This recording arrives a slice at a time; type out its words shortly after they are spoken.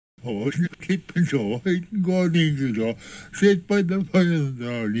Oh, klippen så, en gång inte så. Sätt på den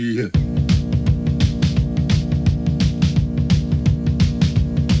föräldraliga.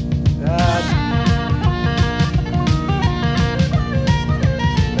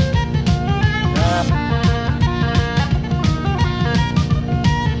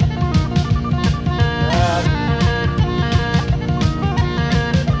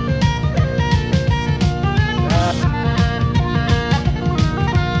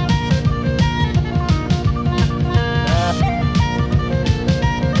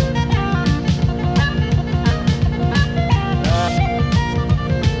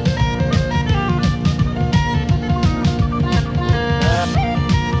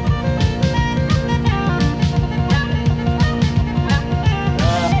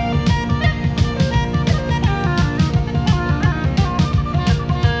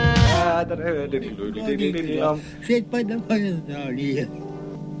 Sätt på den föräldraliga.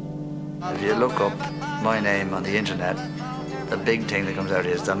 If you look up my name on the internet, the big thing that comes out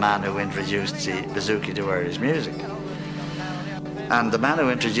is the man who introduced the bouzouki to Irish music. And the man who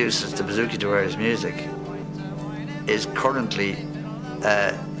introduces the bouzouki to Irish music is currently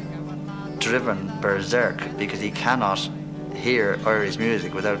driven berserk because he cannot hear Irish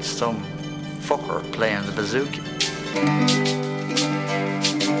music without some fucker playing the bouzouki.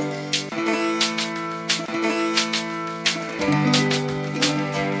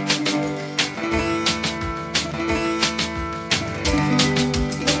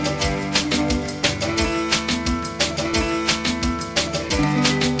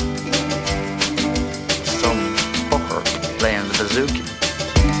 Bouzouki.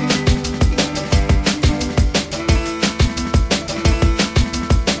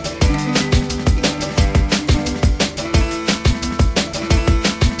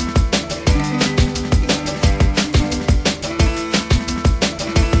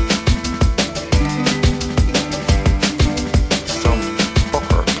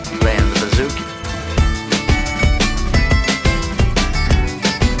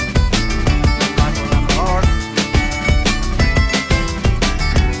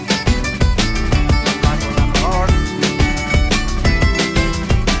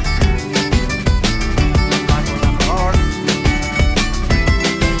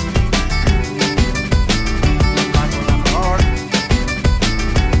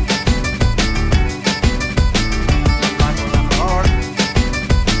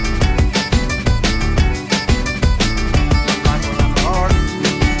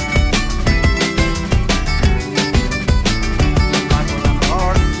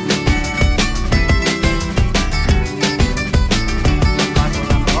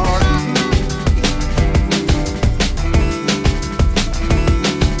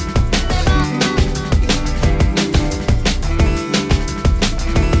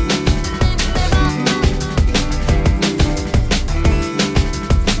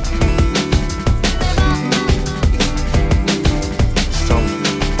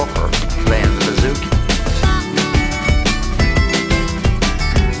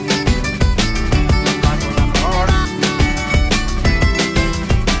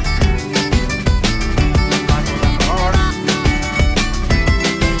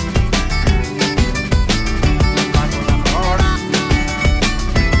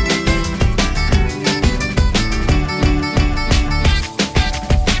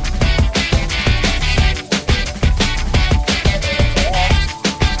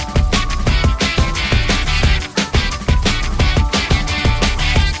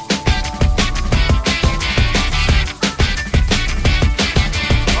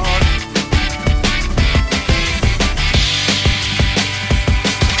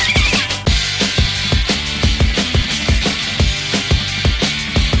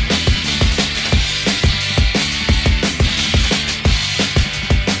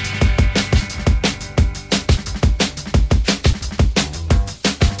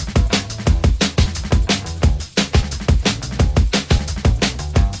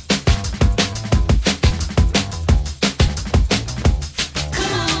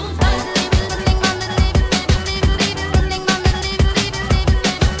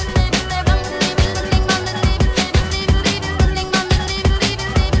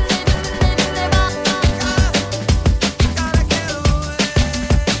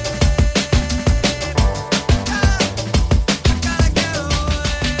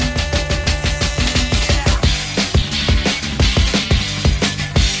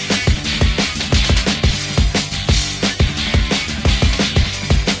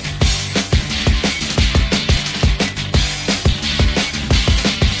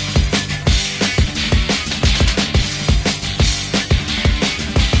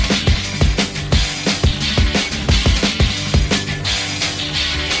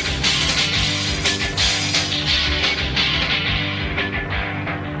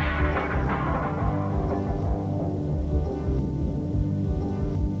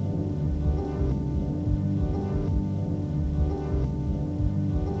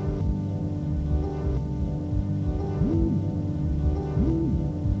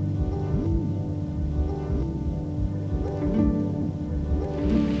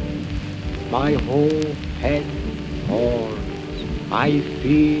 My whole head falls. I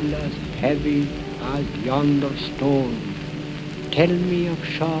feel as heavy as yonder stone. Tell me of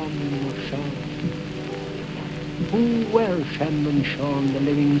Sean, who were Shem and Sean, the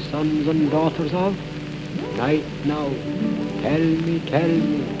living sons and daughters of? Night now, tell me,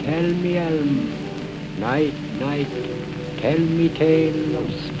 Elm. Night, tell me tale of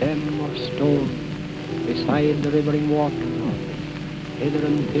stem or stone, beside the rivering waters of, hither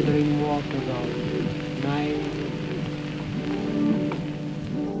and thithering waters of, night.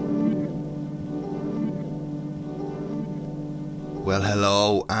 Well,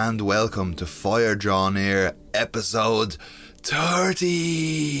 hello and welcome to Fire Draw Near episode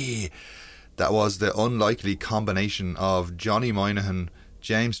 30. That was the unlikely combination of Johnny Moynihan,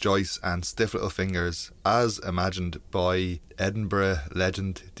 James Joyce and Stiff Little Fingers, as imagined by Edinburgh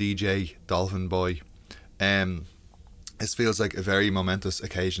legend DJ Dolphin Boy. This feels like a very momentous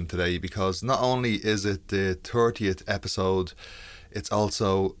occasion today because not only is it the 30th episode, it's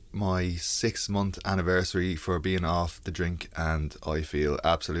also my 6-month anniversary for being off the drink, and I feel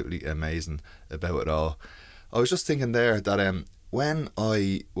absolutely amazing about it all. I was just thinking there that when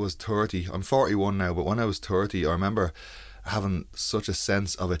I was 30, I'm 41 now, but when I was 30, I remember having such a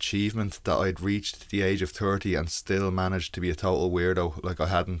sense of achievement that I'd reached the age of 30 and still managed to be a total weirdo, like I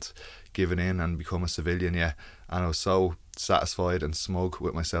hadn't given in and become a civilian yet, and I was so satisfied and smug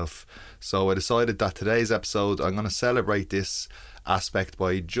with myself. So I decided that today's episode I'm going to celebrate this aspect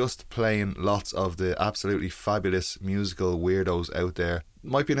by just playing lots of the absolutely fabulous musical weirdos out there.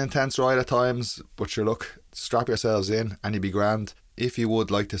 Might be an intense ride at times, but sure, look, strap yourselves in and you'll be grand. If you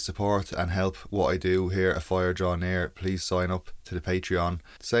would like to support and help what I do here at Fire Draw Near, please sign up to the Patreon.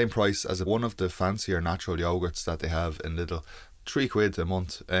 Same price as one of the fancier natural yogurts that they have in Lidl, £3 a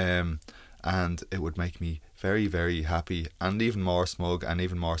month, and it would make me very, very happy and even more smug and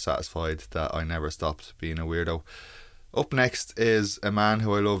even more satisfied that I never stopped being a weirdo. Up next is a man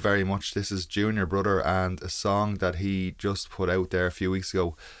who I love very much. This is Junior Brother and a song that he just put out there a few weeks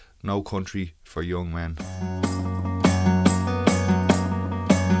ago, No Country for Young Men.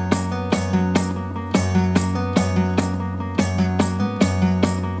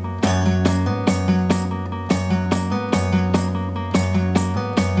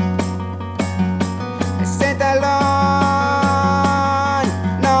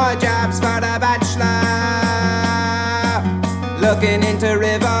 Looking into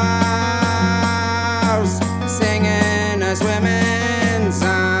rivers, singing a swimming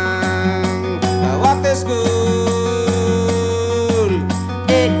song. I walked to school,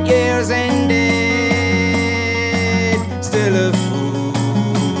 8 years ended, still a fool.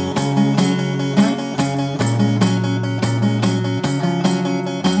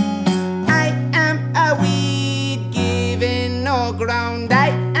 I am a weed giving no ground. I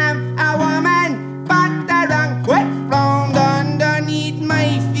am a woman, but the wrong way round.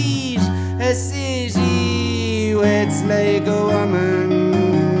 My feet, a city where it's like a woman.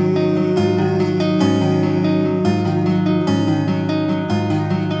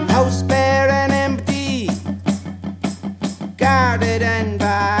 House bare and empty, guarded and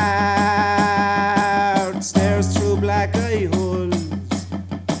barred, stairs through black eye holes.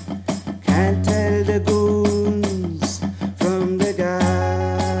 Can't tell the goons from the guards.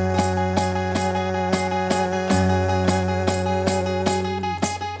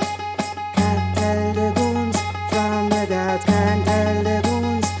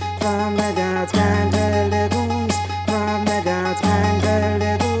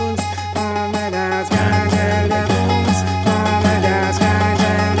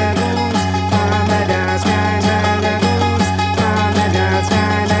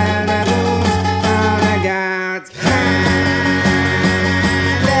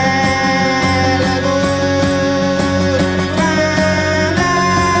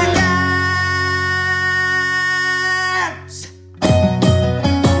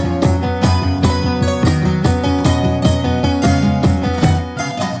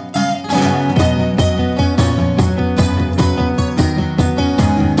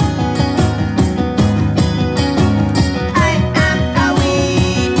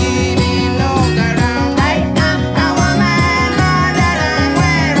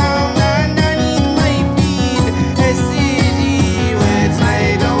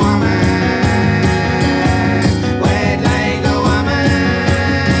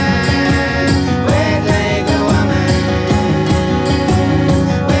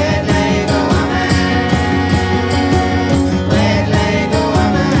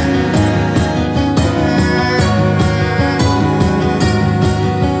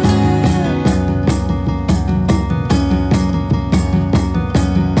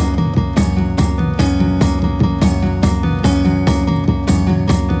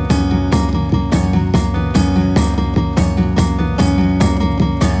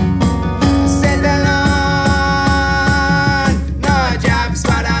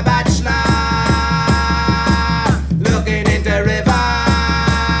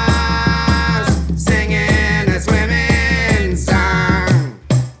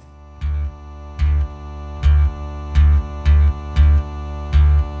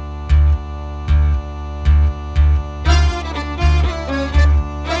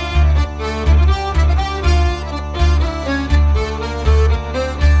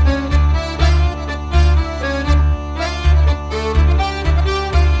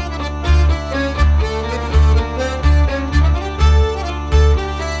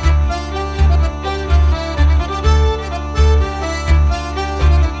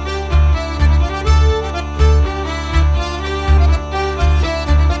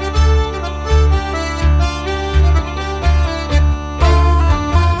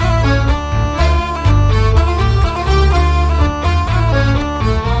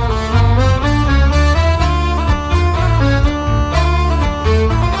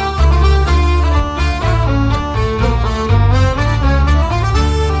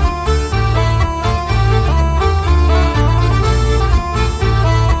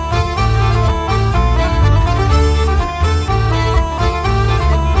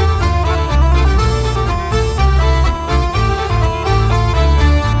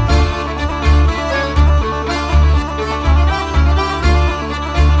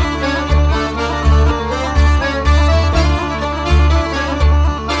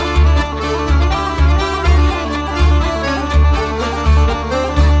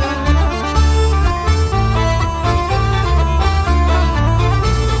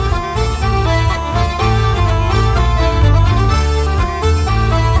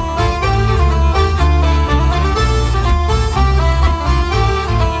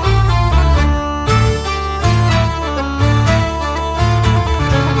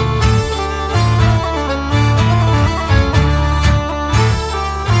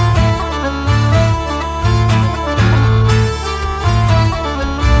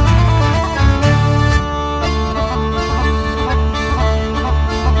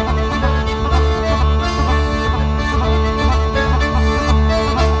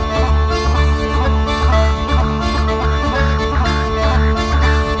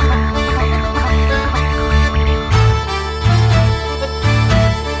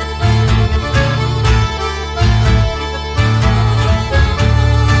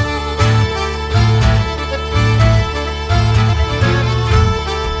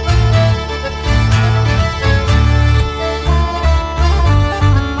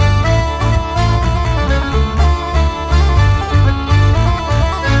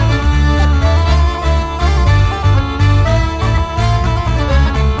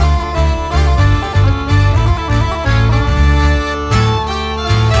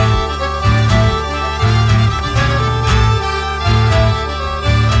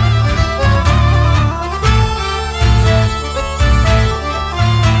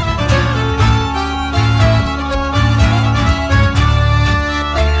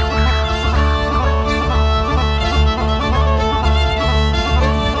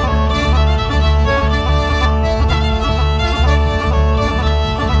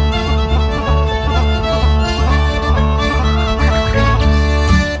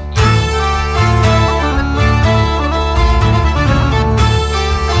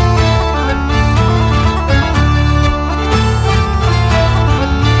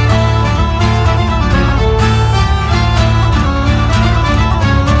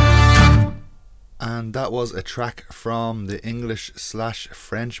 track from the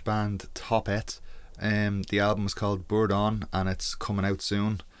English/French band Topette. The album is called Bourdon and it's coming out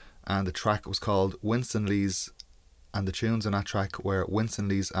soon. And the track was called Winstanley's, and the tunes on that track were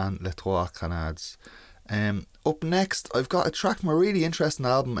Winstanley's and Les Trois Canards. Up next, I've got a track from a really interesting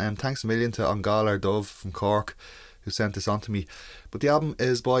album. Thanks a million to Ongalar Dove from Cork, who sent this on to me. But the album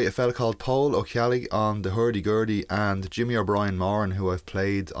is by a fella called Paul O'Kelly on the hurdy-gurdy, and Jimmy O'Brien Moran, who I've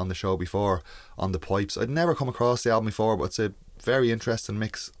played on the show before on the pipes. I'd never come across the album before, but it's a very interesting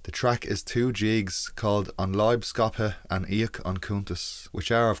mix. The track is two jigs called An Leib Scaphe and Each an Kuntas,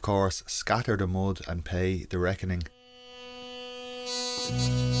 which are of course Scatter the Mud and Pay the Reckoning.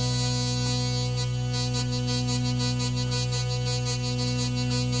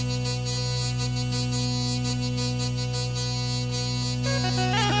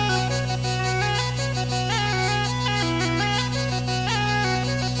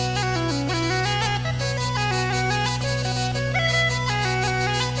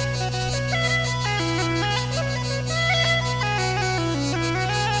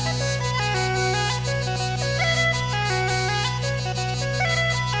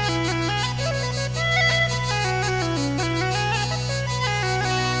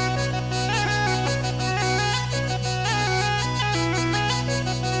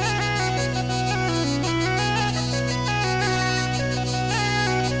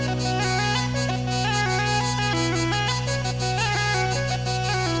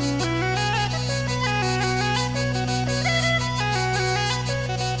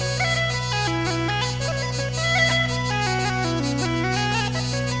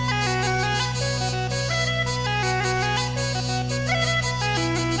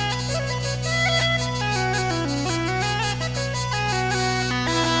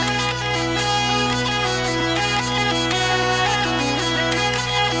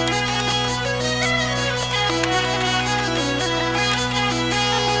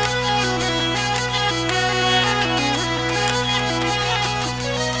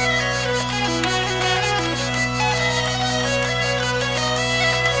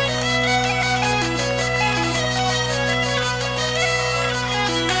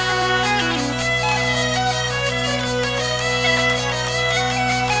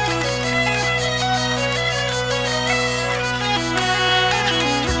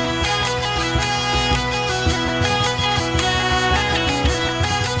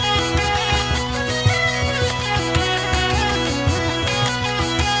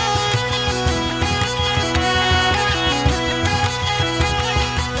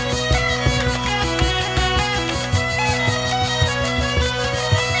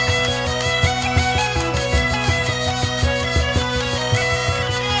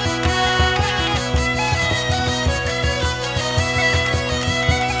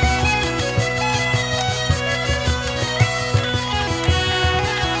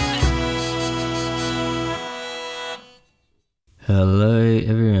 Hello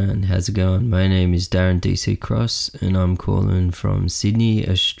everyone, how's it going? My name is Darren DC Cross and I'm calling from Sydney,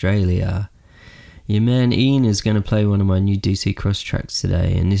 Australia. Your man Ian is going to play one of my new DC Cross tracks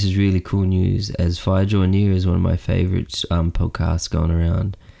today, and this is really cool news as Fire Draw Near is one of my favourite podcasts going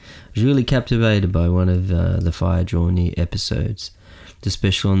around. I was really captivated by one of the Fire Draw Near episodes, the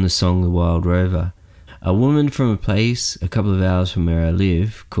special on the song The Wild Rover. A woman from a place a couple of hours from where I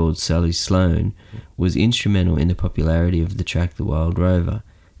live, called Sally Sloan, was instrumental in the popularity of the track The Wild Rover.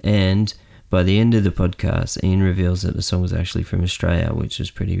 And by the end of the podcast, Ian reveals that the song was actually from Australia, which was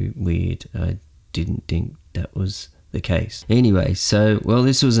pretty weird. I didn't think that was the case. Anyway,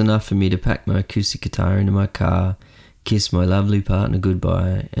 this was enough for me to pack my acoustic guitar into my car, kiss my lovely partner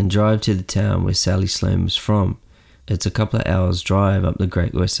goodbye, and drive to the town where Sally Sloan was from. It's a couple of hours drive up the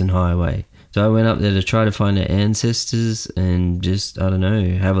Great Western Highway. So I went up there to try to find her ancestors and just, have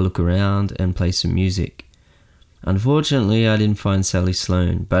a look around and play some music. Unfortunately, I didn't find Sally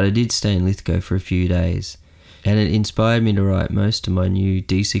Sloan, but I did stay in Lithgow for a few days. And it inspired me to write most of my new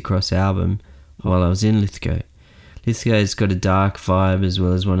DC Cross album while I was in Lithgow. Lithgow's got a dark vibe as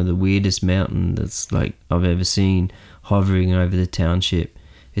well as one of the weirdest mountains that's I've ever seen hovering over the township.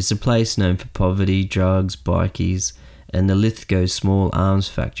 It's a place known for poverty, drugs, bikies, and the Lithgow small arms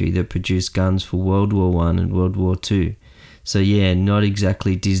factory that produced guns for World War I and World War II. So yeah, not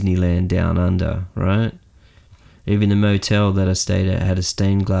exactly Disneyland down under, right? Even the motel that I stayed at had a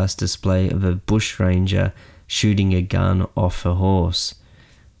stained glass display of a bushranger shooting a gun off a horse.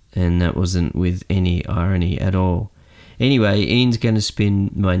 And that wasn't with any irony at all. Anyway, Ian's going to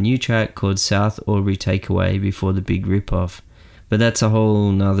spin my new track called South Albury Takeaway before the big rip-off. But that's a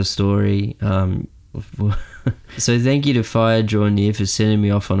whole nother story. So thank you to Fire Draw Near for sending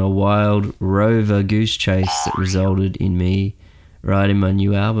me off on a wild rover goose chase that resulted in me writing my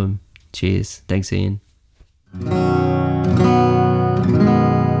new album. Cheers. Thanks, Ian.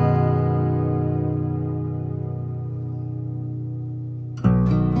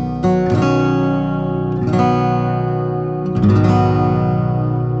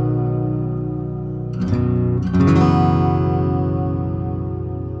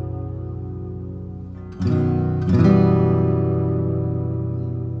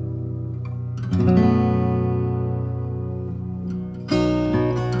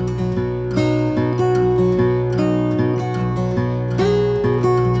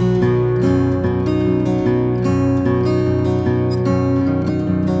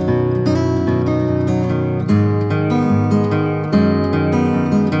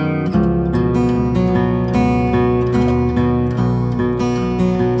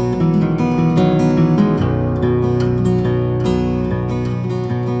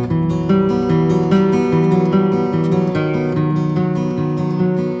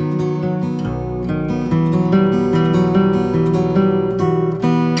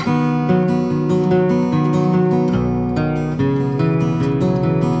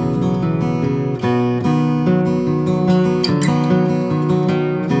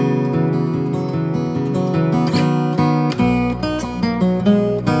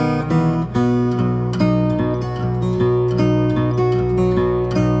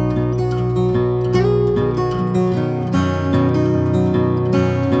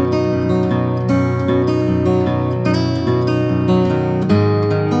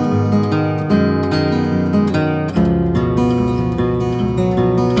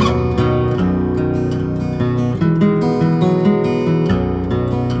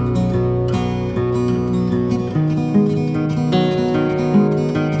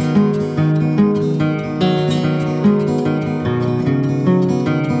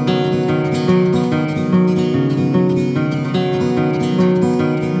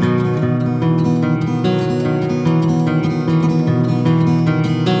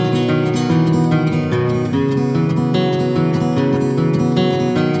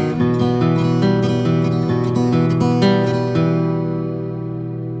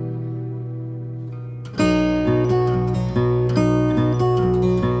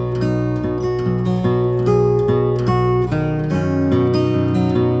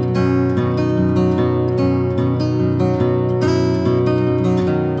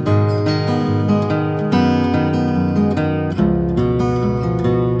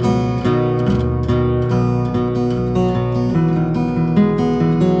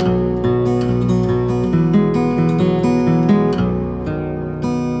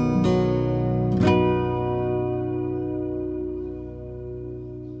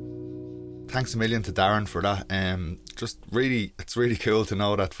 Thanks a million to Darren for that. It's really cool to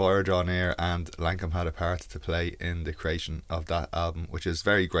know that Fire Draw Near and Lankum had a part to play in the creation of that album, which is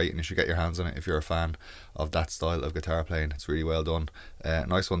very great, and you should get your hands on it if you're a fan of that style of guitar playing. It's really well done.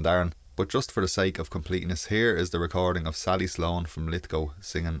 Nice one, Darren. But just for the sake of completeness, here is the recording of Sally Sloan from Lithgow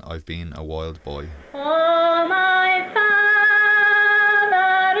singing I've Been a Wild Boy. Oh, my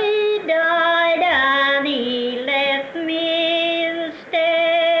father, he died and he left me the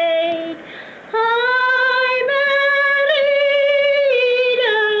state. I married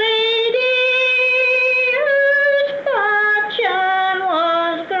a lady whose fortune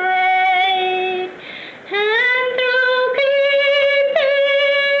was great, and through keeping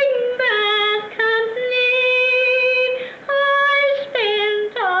bad company, I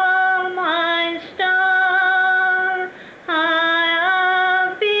spent all my stars.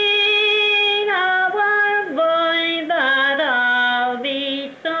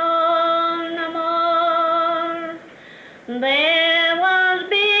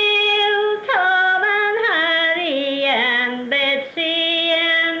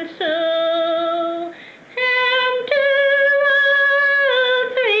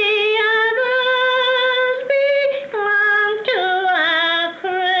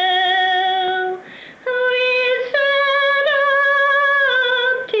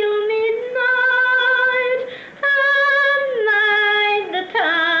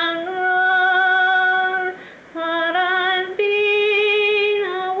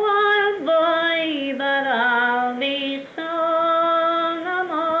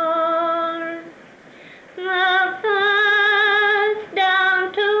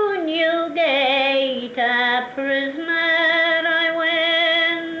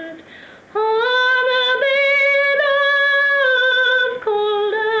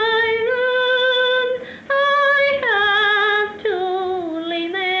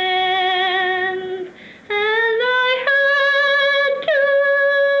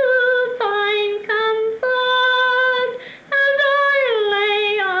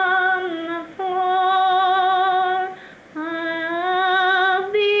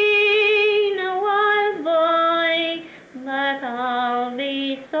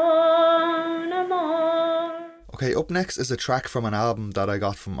 up next is a track from an album that I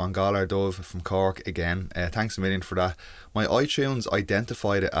got from Angalar Dove from Cork again. Thanks a million for that. My iTunes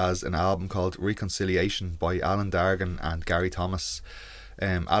identified it as an album called Reconciliation by Alan Dargan and Gary Thomas.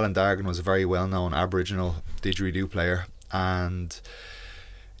 Alan Dargan was a very well-known Aboriginal didgeridoo player, and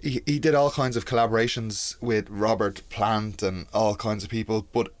he did all kinds of collaborations with Robert Plant and all kinds of people,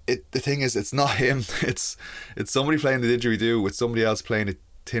 but the thing is, it's not him. It's somebody playing the didgeridoo with somebody else playing a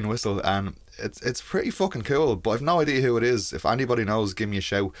tin whistle, and it's pretty fucking cool, but I've no idea who it is. If anybody knows, give me a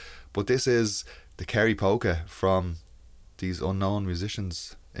shout. But this is the Kerry Polka from these unknown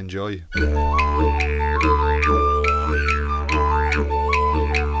musicians. Enjoy.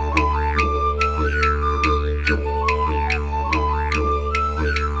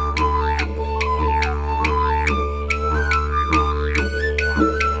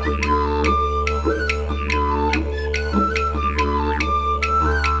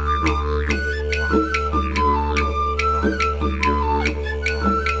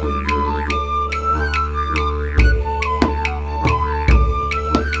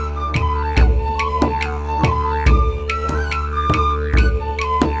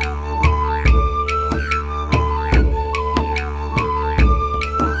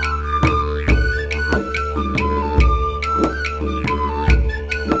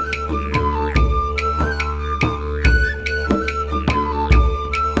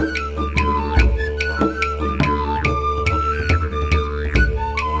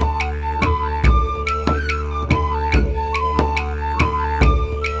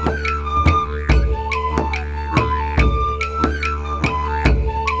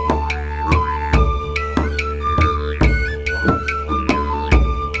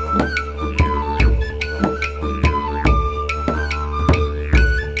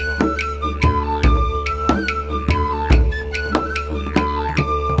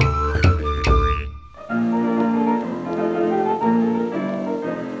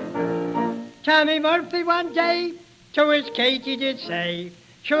 Tommy Murphy one day to his Katie did say,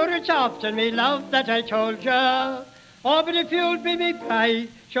 sure it's often me love that I told ya, oh but if you'll be me pride,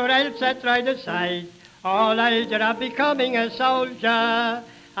 sure I'll set right aside all idea of becoming a soldier.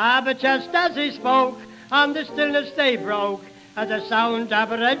 Ah, but just as he spoke, on the stillness they broke, at the sound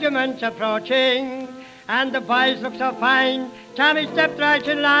of a regiment approaching, and the boys looked so fine, Tommy stepped right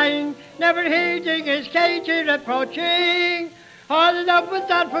in line, never heeding his Katie approaching. All the love was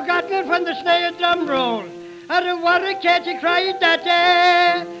not forgotten when the snare drum rolled, and what a Katie cried that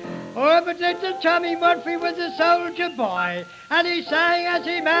day. Oh, but little Tommy Murphy was a soldier boy, and he sang as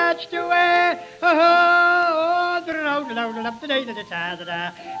he marched away. Oh, the road, the road, up the day, the ta, the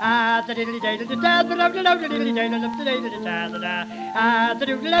da, ah, the diddly day, the ta, the road, the road, the diddly day, up the day, the ta, the da, ah, the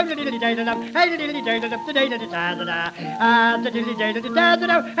diddly day, the diddly day, the hey, the diddly day, up the day, the ta, the da, ah, the diddly day, the ta, the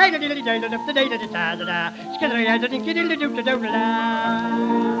da, hey, the diddly day, up the day, the ta, the da, skiddery, I didn't get diddly do, the do, la.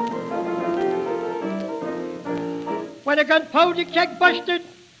 When a gunpowder keg busted,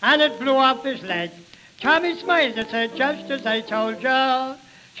 and it blew off his leg, Tommy smiled and said, just as I told you,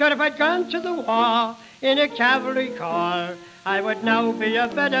 sure if I'd gone to the war in a cavalry corps, I would now be a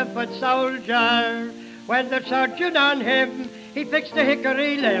better foot soldier. When the sergeant on him, he fixed a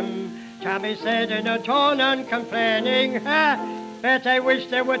hickory limb, Tommy said in a tone uncomplaining, bet I wish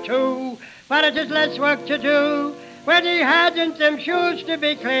there were two, but it is less work to do when he hadn't them shoes to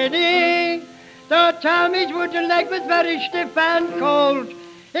be cleaning. Though Tommy's wooden leg was very stiff and cold,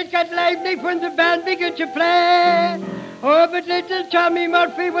 it got lively when the band began to play. Oh, but little Tommy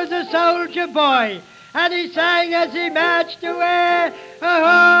Murphy was a soldier boy, and he sang as he marched away.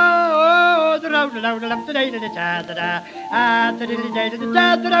 Oh, the road, the road, up the day, the ta, the da, ah, the diddly day, the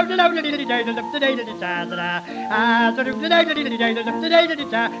ta, the road, the road, the diddly day, up the day, the ta, the da, ah, the road, the day, the diddly day, up the day, the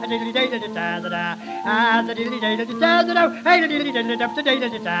ta, the diddly day, the ta, the da, ah, the diddly day, the ta, the road, hey, the diddly day, up the day,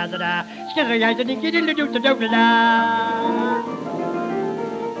 the ta, the da, skiddery, I didn't get diddly do, the do, la.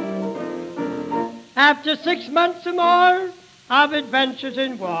 After 6 months or more of adventures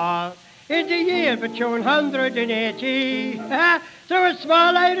in war, in the year between 180, through a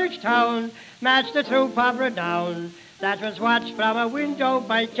small Irish town, marched a troop of renown that was watched from a window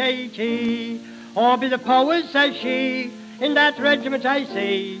by Katie. Oh, be the powers, says she, in that regiment I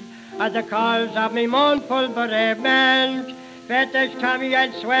see, are the cause of me mournful bereavement. Bet there's Tommy,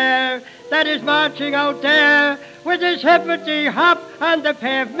 I'd swear, that is marching out there with his hippity hop on the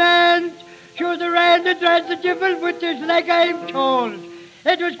pavement. Through the rain, the dreads, the jibble with his leg, I'm told.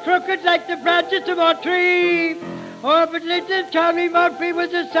 It was crooked like the branches of a tree. Oh, but little Tommy Murphy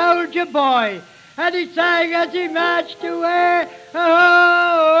was a soldier boy, and he sang as he marched away.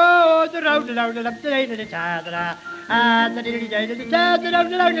 Oh, the road, the road, up the day to the ta-da-da. And the diddly day to the ta-da-da,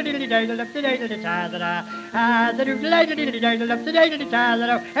 the road, the diddly day to the day to the ta-da-da. And the diddly day to the day to the day to the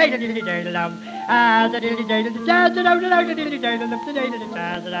ta-da-da. Hey, the diddly day to them. And the diddly day to the ta-da-da, the road, the diddly day to the day to the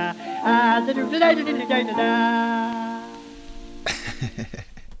ta-da-da. And the diddly day to the day to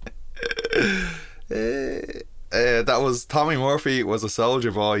the. That was Tommy Murphy Was a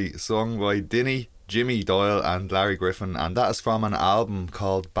Soldier Boy, sung by Dinny, Jimmy Doyle and Larry Griffin, and that is from an album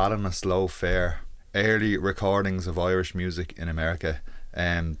called Ballin' a Slow Fare, early recordings of Irish music in America.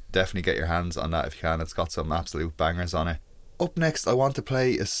 Definitely get your hands on that if you can, it's got some absolute bangers on it. Up next I want to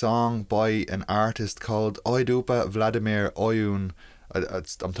play a song by an artist called Oydupa Vladimir Oyun.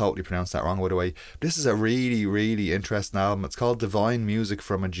 I'm totally pronounced that wrong by the way. This is a really, really interesting album. It's called Divine Music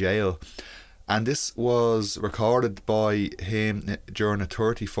from a Jail. And this was recorded by him during a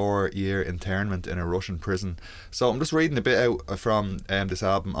 34-year internment in a Russian prison. So I'm just reading a bit out from this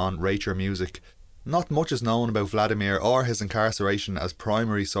album on Rate Your Music. Not much is known about Vladimir or his incarceration, as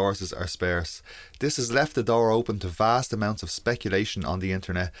primary sources are sparse. This has left the door open to vast amounts of speculation on the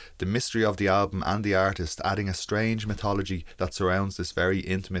internet, the mystery of the album and the artist adding a strange mythology that surrounds this very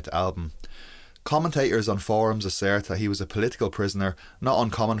intimate album. Commentators on forums assert that he was a political prisoner, not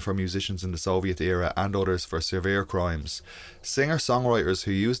uncommon for musicians in the Soviet era, and others for severe crimes. Singer-songwriters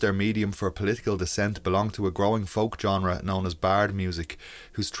who use their medium for political dissent belong to a growing folk genre known as bard music,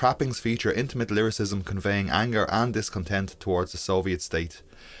 whose trappings feature intimate lyricism conveying anger and discontent towards the Soviet state.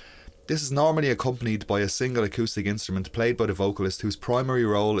 This is normally accompanied by a single acoustic instrument played by the vocalist, whose primary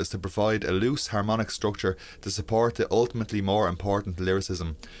role is to provide a loose harmonic structure to support the ultimately more important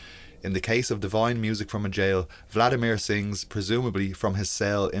lyricism. In the case of Divine Music from a Jail, Vladimir sings, presumably from his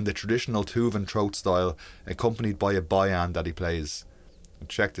cell, in the traditional Tuvan throat style, accompanied by a bayan that he plays.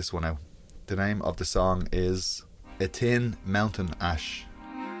 Check this one out. The name of the song is A Tin Mountain Ash.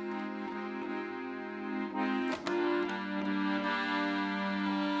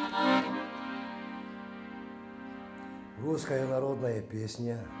 Русская народная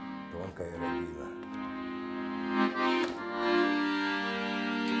песня «Тонкая рябина».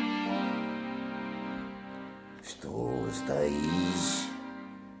 Что стоишь,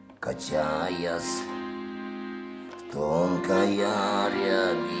 качаясь, тонкая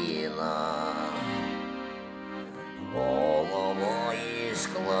рябина, головой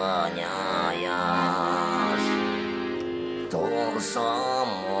склоняясь до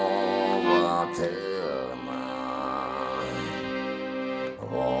самого тына,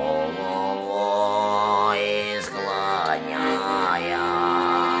 головой склоняясь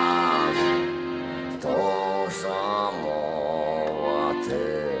до самого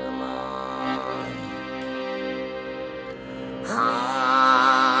тына.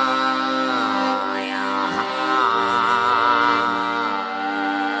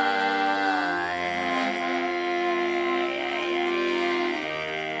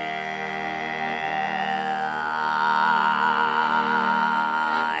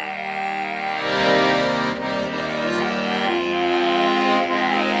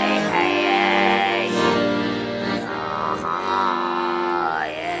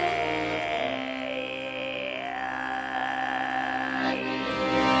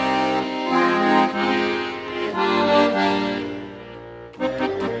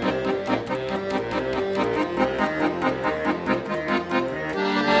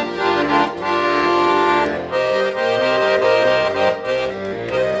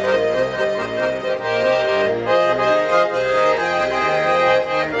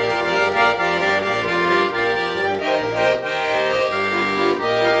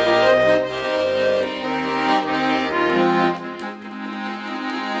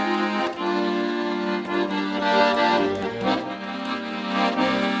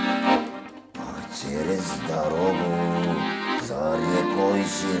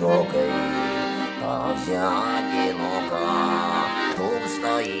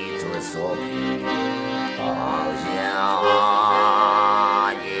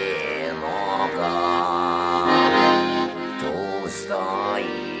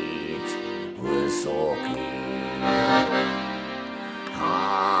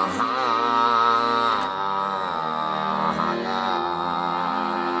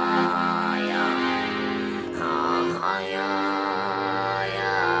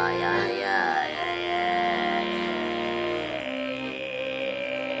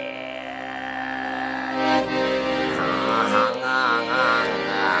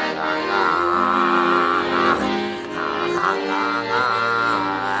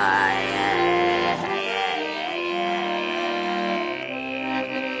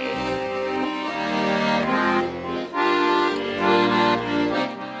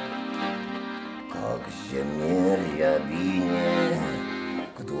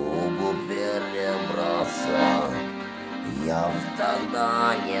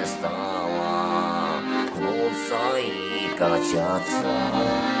 не стало крутся и качаться.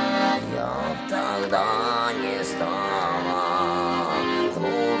 Я тогда не стала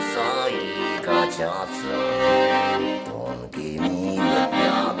крутся и качаться. Тонкими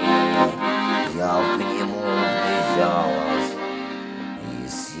ветвями я к нему прижалась и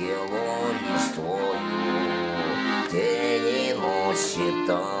съела листвою тени ночь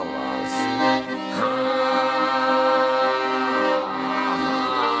считалась.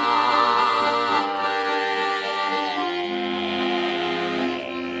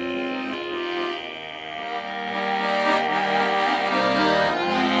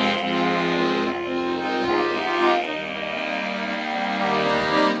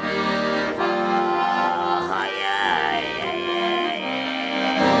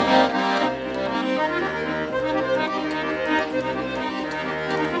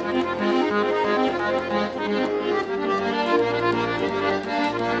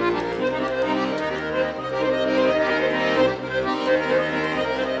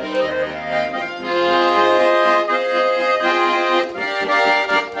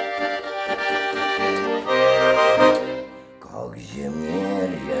 Как же мне,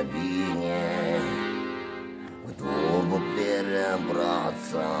 рябине, к дому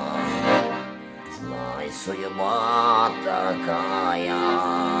перебраться? Знай, судьба такая,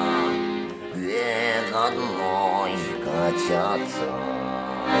 век одной качаться.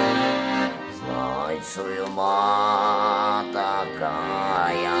 Знай, судьба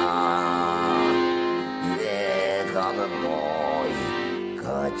такая, век одной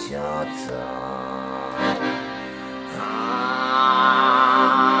качаться.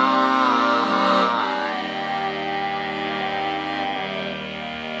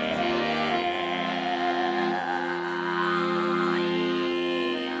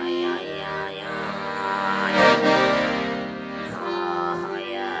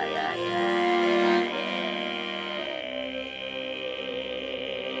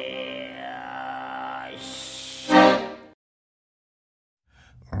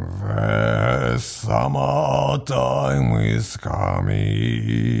 The summertime is coming,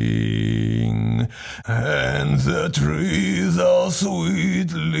 and the trees are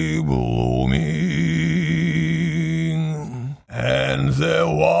sweetly blooming, and the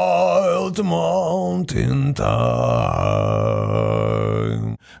wild mountain thyme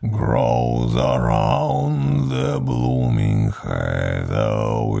grows around the blooming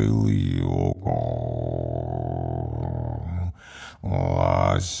heather. Will you go?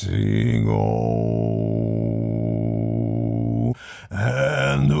 Let's go,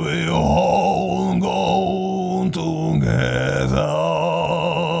 and we all go together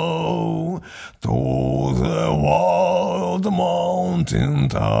to the wild mountain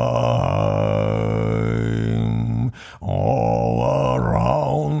thyme, all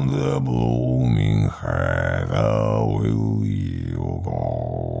around the blooming heather. Will you go?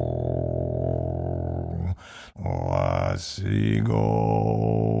 Let's go.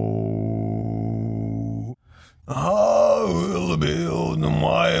 I will build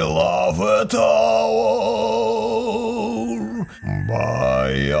my love a tower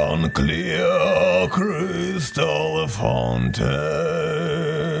by yon clear crystal fountain,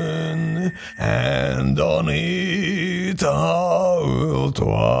 and on it I will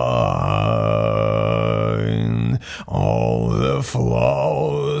twine all the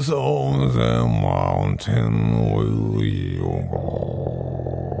flowers on the mountain. Will you go?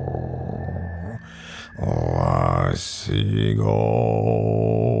 Let's go,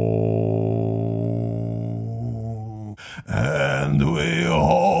 and we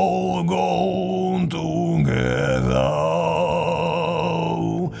all go together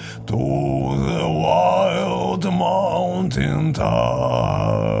to the wild mountain thyme,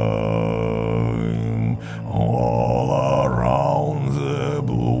 all around the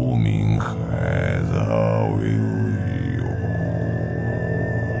blooming heather. Will you go?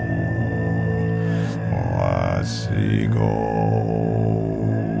 Let's go.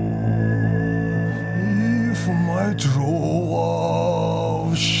 If my true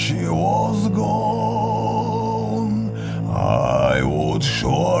love, she was gone, I would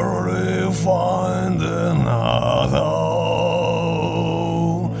surely find another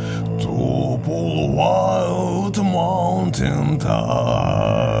to pull wild mountain thyme,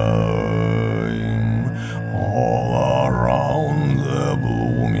 all around the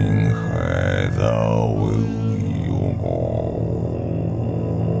blooming heather. Will you go?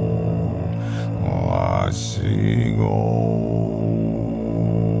 Let's go,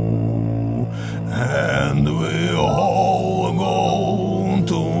 and we all go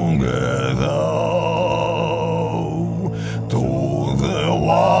together to the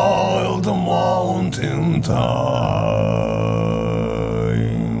time,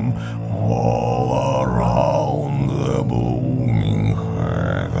 all around the blooming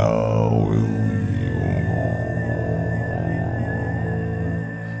heather will you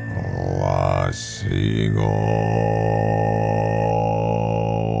go, lassie, go.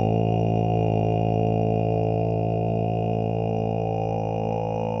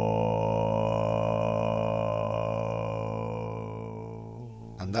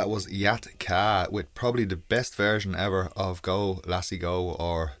 And that was Yat Ka with probably the best version ever of Go Lassie Go,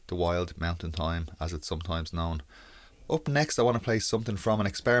 or The Wild Mountain Time as it's sometimes known. Up next I want to play something from an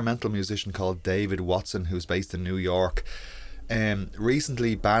experimental musician called David Watson, who's based in New York.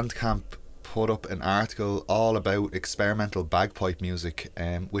 Recently Bandcamp put up an article all about experimental bagpipe music,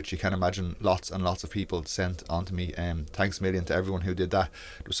 which you can imagine lots and lots of people sent on to me. Thanks a million to everyone who did that.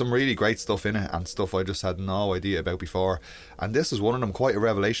 There was some really great stuff in it and stuff I just had no idea about before, and this is one of them, quite a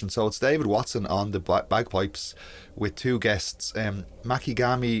revelation. So it's David Watson on the bagpipes with two guests,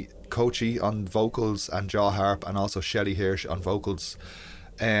 Makigami Kochi on vocals and jaw harp, and also Shelley Hirsch on vocals.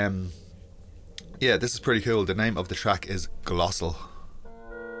 Yeah, this is pretty cool. The name of the track is Glossal.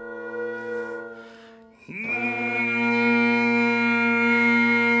 Glossal.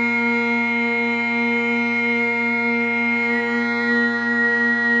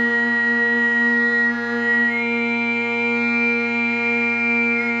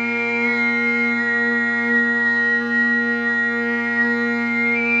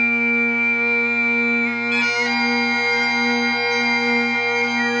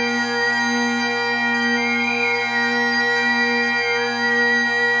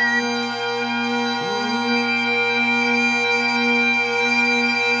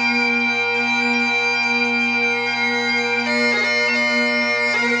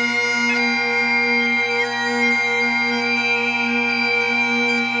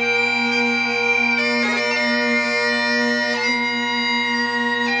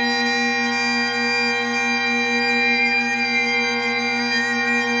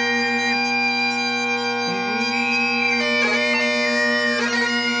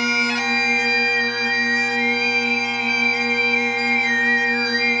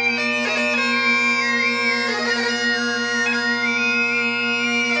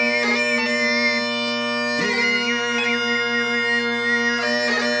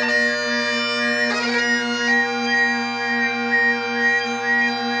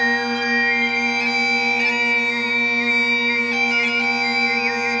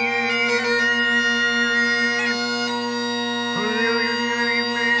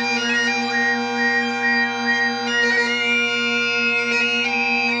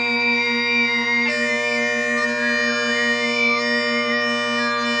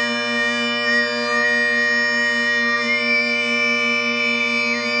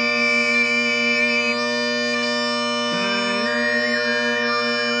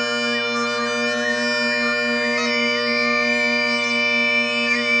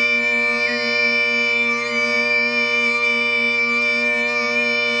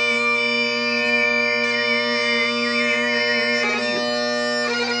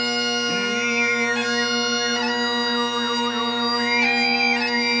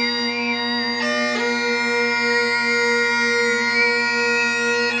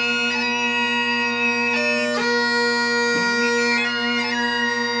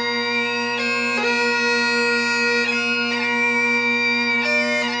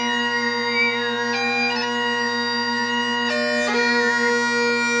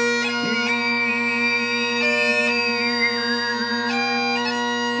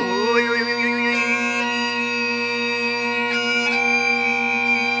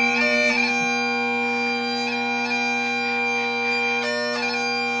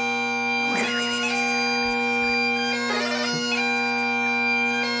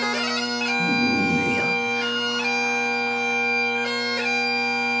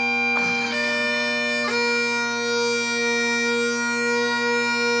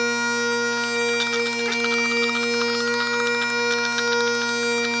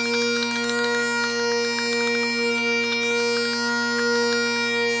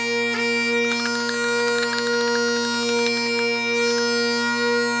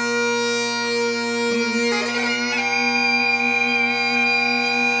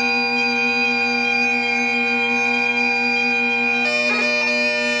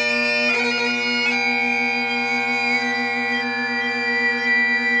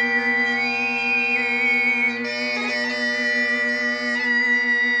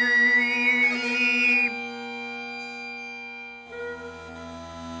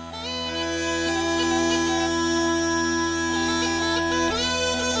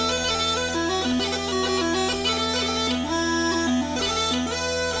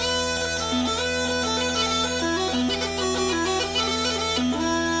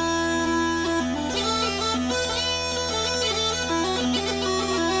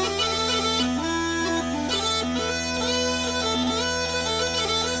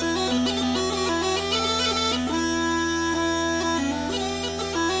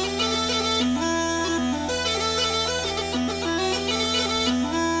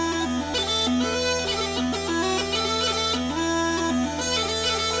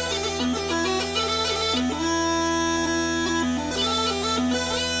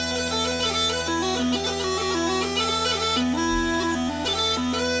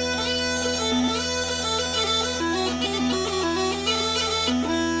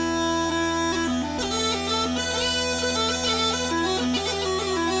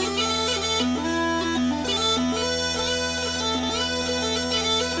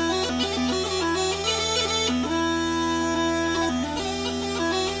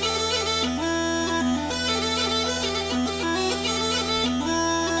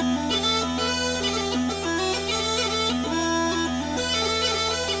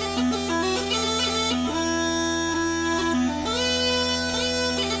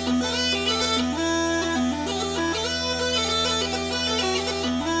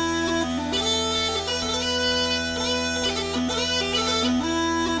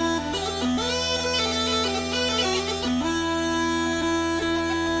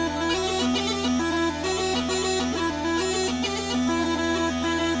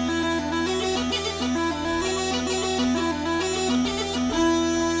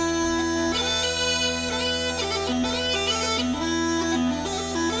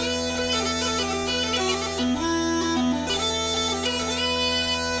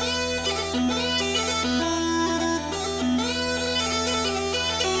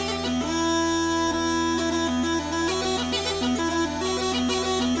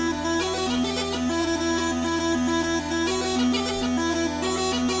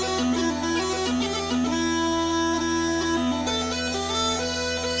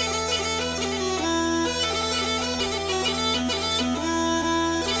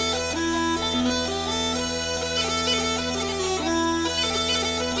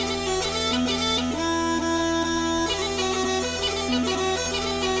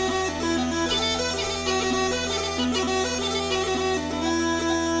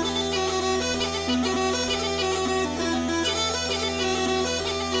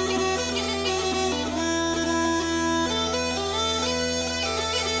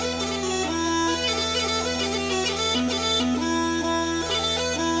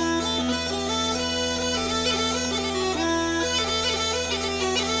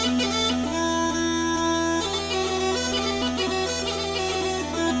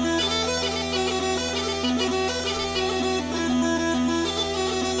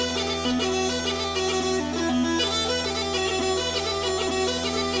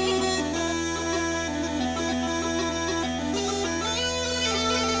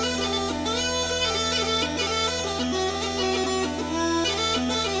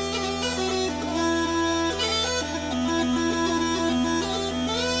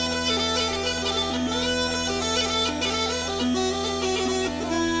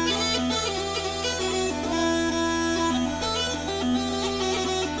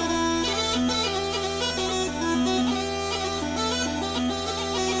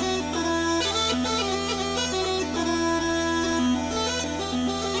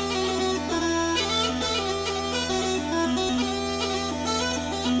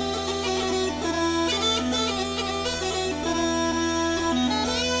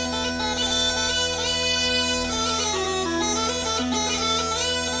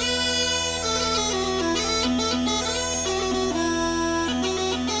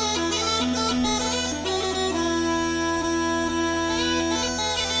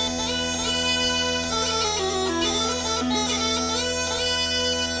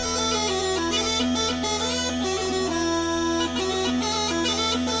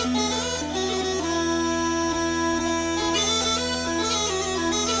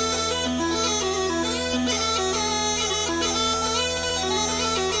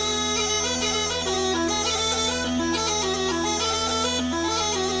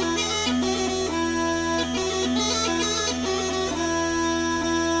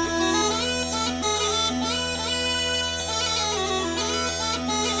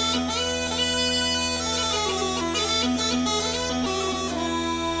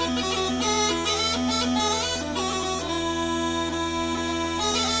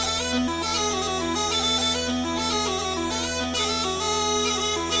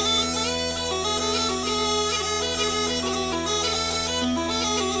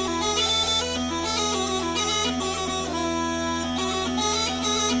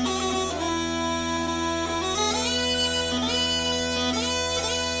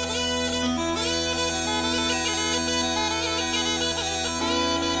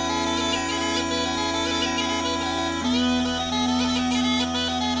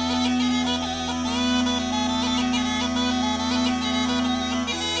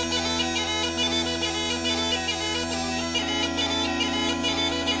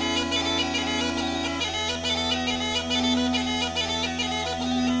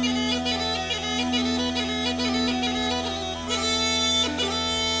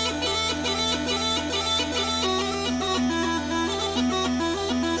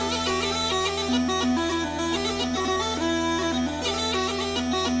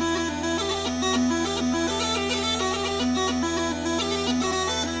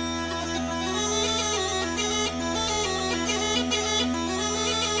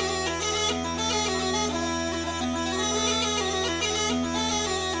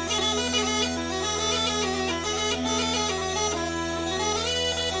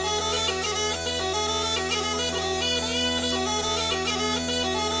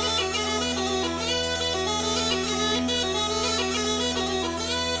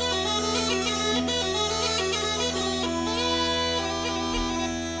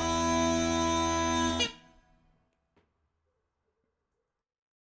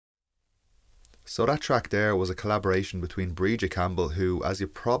 So that track there was a collaboration between Bridget Campbell, who, as you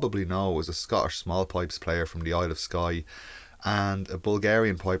probably know, is a Scottish small pipes player from the Isle of Skye, and a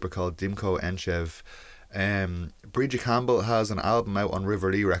Bulgarian piper called Dimko Enchev. Bridget Campbell has an album out on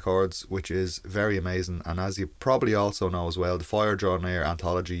River Lee Records, which is very amazing, and as you probably also know as well, the Fire Draw Near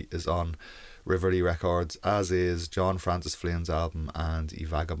anthology is on River Lee Records, as is John Francis Flynn's album and E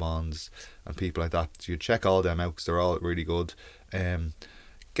Vagabonds and people like that. So you check all them out because they're all really good.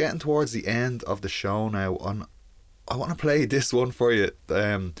 Getting towards the end of the show now, I want to play this one for you.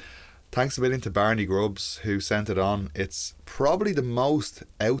 Thanks a million to Barney Grubbs who sent it on. It's probably the most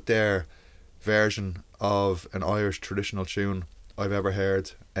out there version of an Irish traditional tune I've ever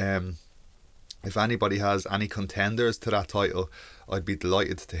heard. If anybody has any contenders to that title, I'd be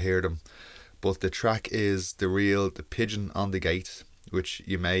delighted to hear them. But the track is The Pigeon on the Gate, which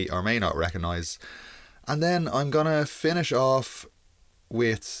you may or may not recognise. And then I'm gonna finish off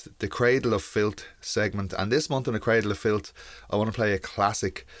with the Cradle of Filth segment, and this month in the Cradle of Filth I want to play a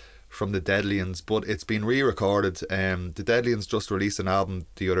classic from the Deadlians, but it's been re-recorded. The Deadlians just released an album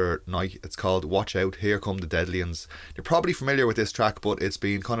the other night. It's called Watch Out, Here Come the Deadlians. You're probably familiar with this track, but it's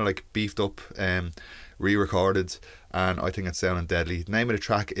been kind of like beefed up, re-recorded, and I think it's sounding deadly. The name of the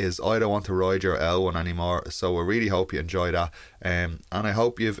track is I Don't Want to Ride Your L1 Anymore, so I really hope you enjoy that, and I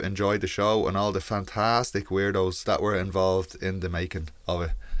hope you've enjoyed the show and all the fantastic weirdos that were involved in the making of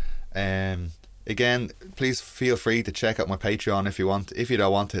it. Again, please feel free to check out my Patreon if you want. If you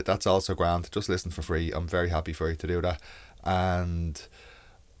don't want it, that's also grand. Just listen for free. I'm very happy for you to do that. And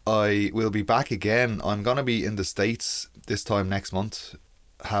I will be back again. I'm going to be in the States this time next month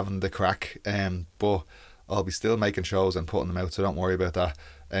having the crack, but I'll be still making shows and putting them out, so don't worry about that.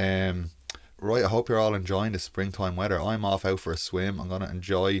 Right, I hope you're all enjoying the springtime weather. I'm off out for a swim. I'm going to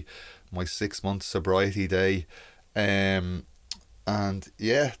enjoy my 6-month sobriety day. And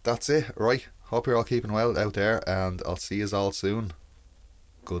yeah, that's it. Right, hope you're all keeping well out there, and I'll see you all soon.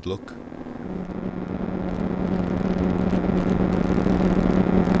 Good luck.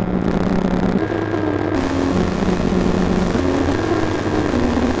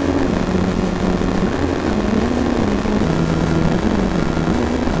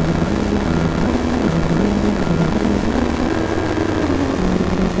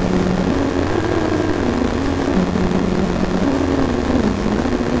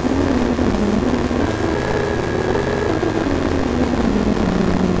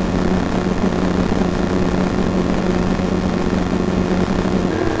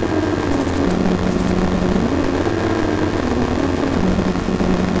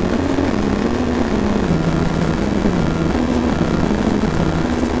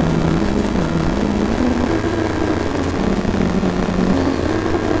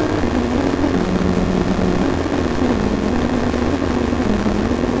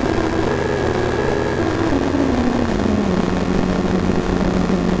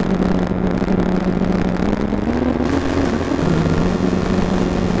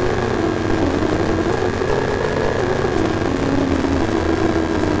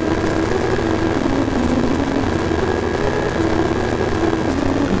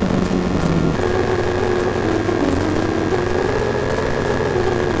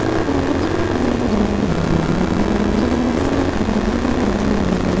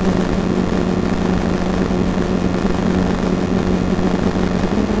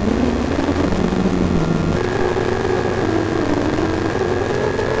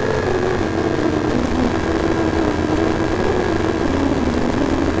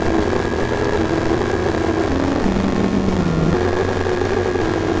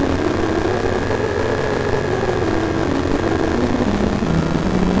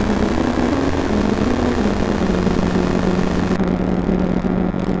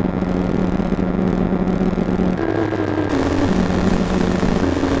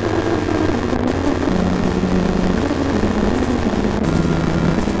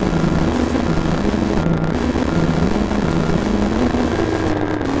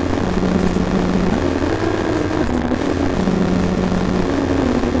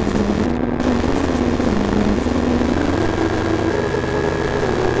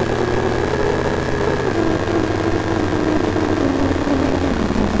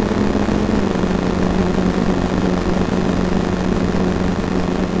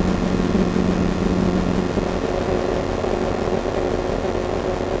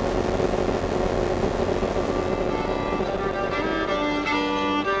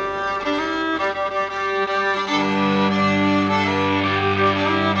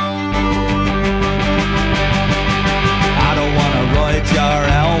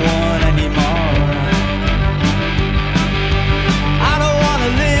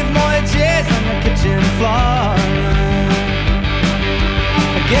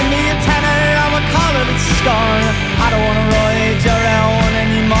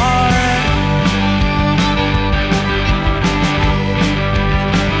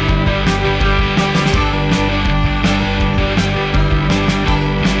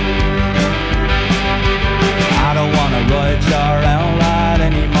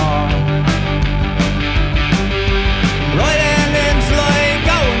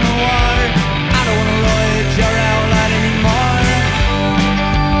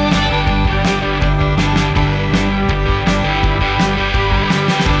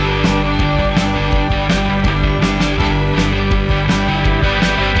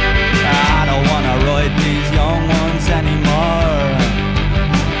 anymore.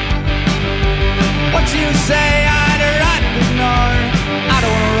 What you say I'd rather ignore. I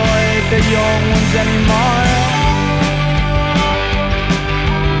don't wanna ride the young ones anymore.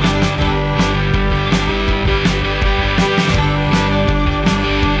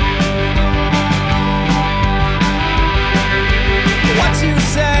 What you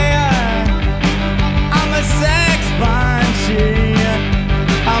say, I'm a sex banshee.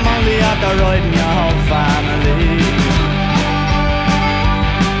 I'm only after riding your whole family.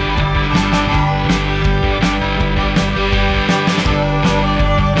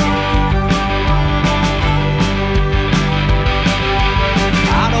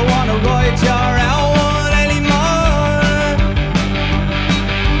 I don't wanna ride your L1 anymore.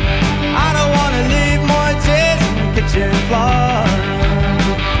 I don't wanna leave my tears on the kitchen floor.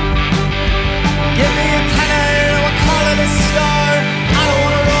 Give me a tenner, we'll call it a star. I don't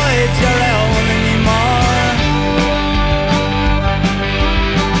wanna ride your L1 anymore.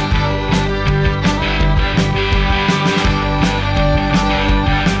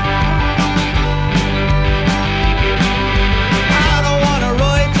 I don't wanna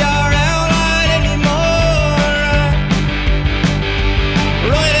ride your L1 anymore.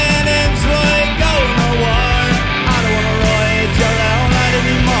 Riding him's like going to war. I don't wanna ride your L1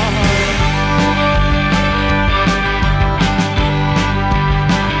 anymore.